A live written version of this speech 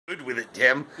good with it,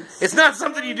 Tim. It's not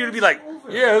something you do to be like,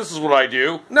 yeah, this is what I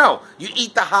do. No, you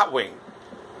eat the hot wing.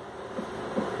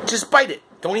 Just bite it.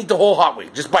 Don't eat the whole hot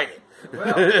wing. Just bite it.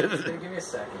 Well, give me a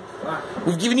second.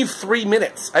 We've given you 3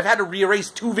 minutes. I've had to re-erase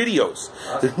 2 videos.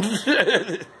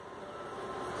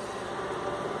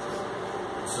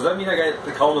 So does that mean I got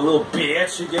to call him a little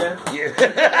bitch again?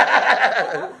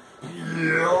 Yeah.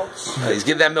 He's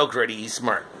getting that milk ready. He's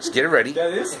smart. Just get it ready.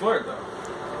 That is smart, though.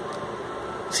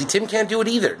 See, Tim can't do it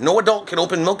either. No adult can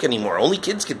open milk anymore. Only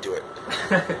kids can do it.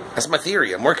 That's my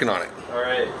theory. I'm working on it.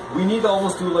 Alright. We need to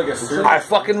almost do like a survey. I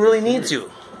fucking really need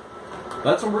to.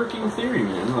 That's a working theory,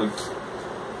 man. Like,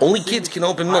 only kids can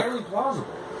open milk. highly plausible.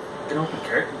 Can open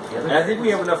curtain together. And I think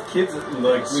we have enough kids that,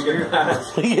 like, we can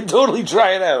ask. We can totally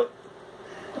try it out.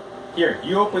 Here,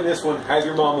 you open this one, have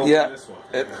your mom open this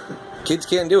one. Kids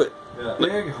can't do it. Yeah.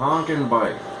 Big honking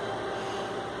bite.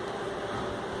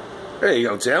 There you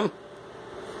go, Tim.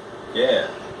 Yeah.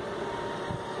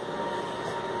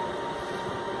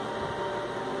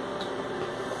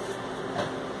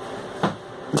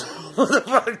 What the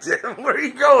fuck, Tim? Where are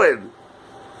you going?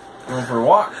 Going for a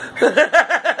walk.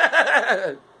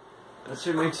 That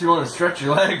shit makes you want to stretch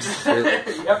your legs.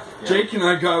 Yep. Jake and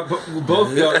I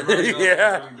both got it.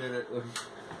 Yeah.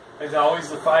 There's always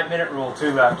the 5-minute rule,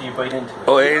 too, after you bite into it.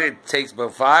 Oh, it takes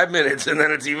about 5 minutes, and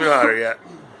then it's even hotter, yeah.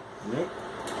 Yep.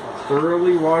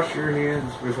 Thoroughly wash your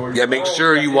hands before you... Yeah, make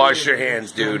sure you wash your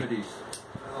hands, dude.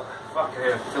 Oh, fuck,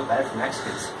 I feel bad for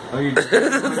Mexicans. Oh, you just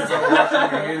washing your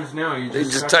hands now. You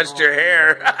just touched your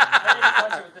hair. I didn't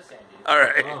touch it with this hand, dude.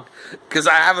 Alright. Because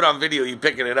I have it on video, you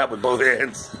picking it up with both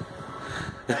hands.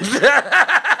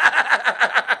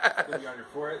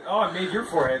 Oh, it made your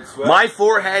forehead sweat. My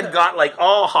forehead got like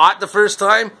all hot the first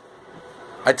time.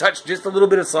 I touched just a little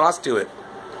bit of sauce to it.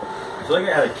 I feel like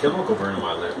I had a chemical burn on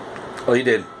my lip. Oh, you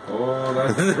did. Oh,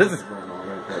 that's...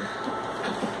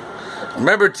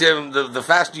 Remember, Tim, the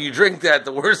faster you drink that,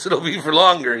 the worse it'll be for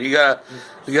longer. You gotta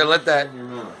let that...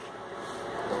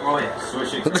 Oh, yeah.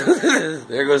 Swish it.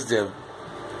 There goes Tim.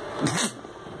 He's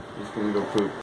gonna go poop.